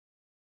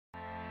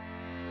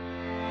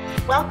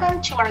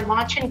Welcome to our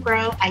Launch and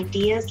Grow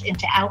Ideas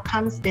into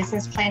Outcomes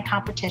business plan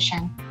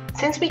competition.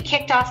 Since we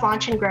kicked off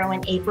Launch and Grow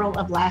in April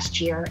of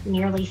last year,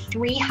 nearly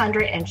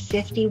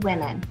 350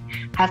 women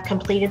have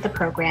completed the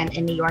program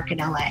in New York and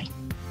LA.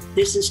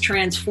 This is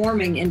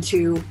transforming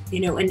into,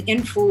 an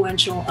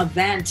influential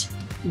event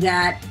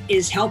that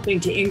is helping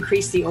to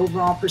increase the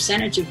overall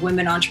percentage of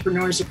women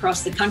entrepreneurs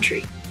across the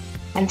country.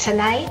 And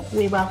tonight,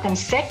 we welcome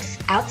 6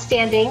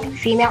 outstanding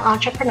female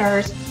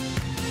entrepreneurs.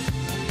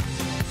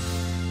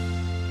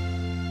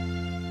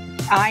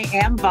 I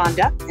am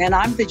Vonda, and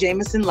I'm the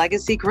Jameson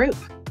Legacy Group.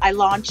 I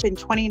launched in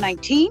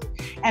 2019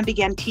 and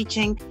began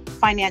teaching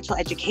financial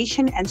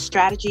education and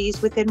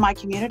strategies within my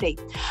community.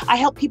 I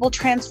help people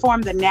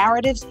transform the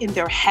narratives in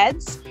their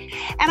heads,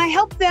 and I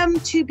help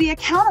them to be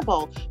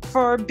accountable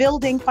for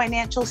building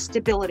financial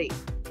stability.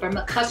 From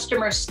a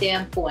customer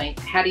standpoint,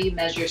 how do you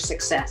measure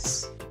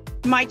success?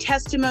 My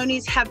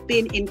testimonies have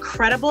been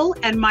incredible,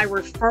 and my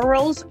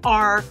referrals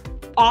are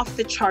off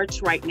the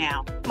charts right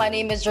now. My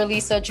name is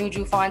Jerlisa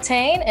Juju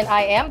Fontaine, and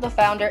I am the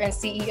founder and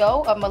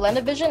CEO of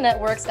MillenniVision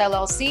Networks,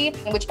 LLC,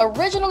 which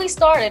originally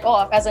started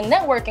off as a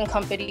networking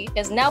company,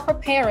 is now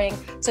preparing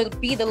to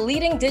be the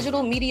leading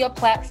digital media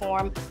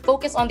platform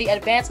focused on the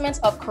advancements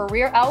of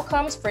career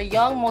outcomes for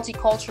young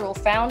multicultural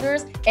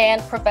founders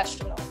and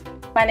professionals.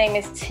 My name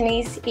is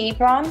Denise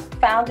Ebron,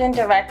 founder and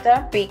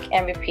director, Speak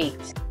and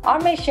Repeat. Our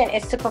mission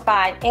is to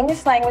provide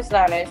English language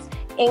learners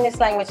English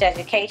language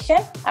education,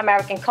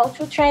 American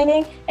cultural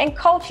training, and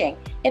coaching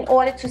in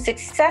order to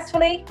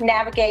successfully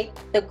navigate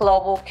the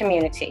global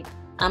community.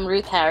 I'm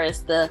Ruth Harris,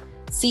 the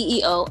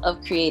CEO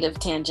of Creative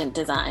Tangent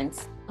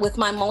Designs. With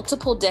my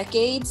multiple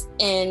decades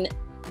in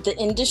the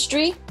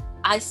industry,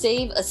 I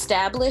save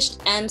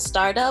established and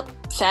startup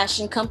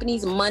fashion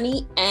companies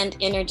money and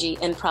energy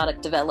in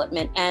product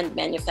development and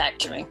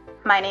manufacturing.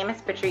 My name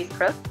is Patrice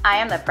Crook. I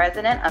am the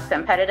president of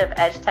Competitive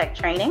Edge Tech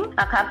Training,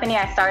 a company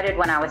I started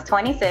when I was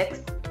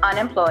 26,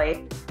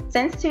 unemployed.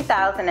 Since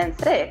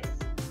 2006,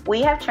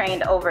 we have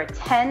trained over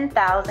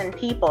 10,000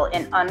 people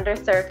in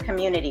underserved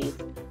communities.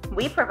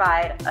 We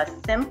provide a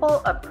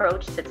simple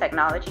approach to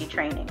technology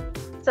training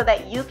so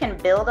that you can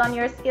build on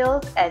your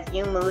skills as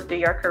you move through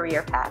your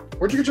career path.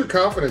 Where'd you get your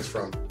confidence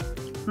from?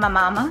 My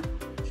mama.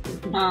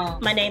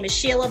 My name is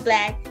Sheila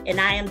Black, and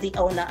I am the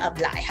owner of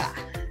Laiha.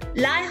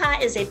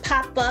 Laiha is a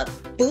pop-up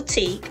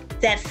boutique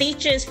that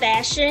features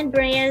fashion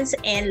brands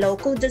and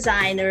local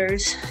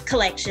designers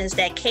collections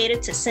that cater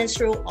to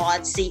sensual,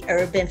 artsy,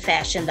 urban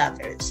fashion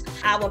lovers.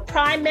 Our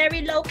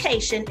primary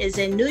location is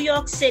in New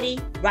York City,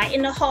 right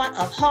in the heart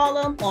of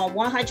Harlem on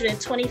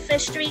 125th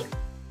Street.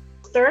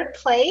 Third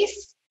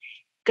place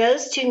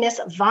goes to Miss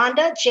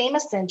Vonda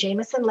Jameson,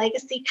 Jameson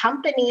Legacy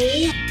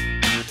Company.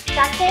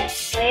 Second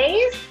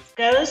place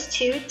goes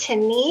to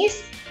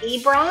Denise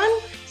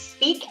Ebron,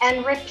 Speak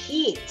and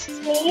Repeat.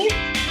 Denise.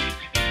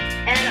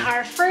 And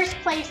our first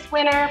place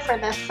winner for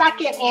the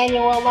second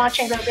annual Launch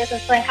and Grow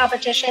Business Plan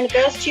competition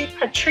goes to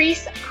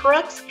Patrice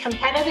Crook's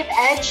Competitive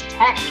Edge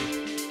Tech.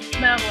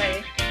 No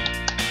way.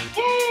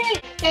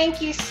 Yay!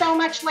 Thank you so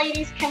much,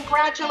 ladies.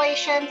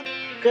 Congratulations.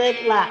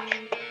 Good luck.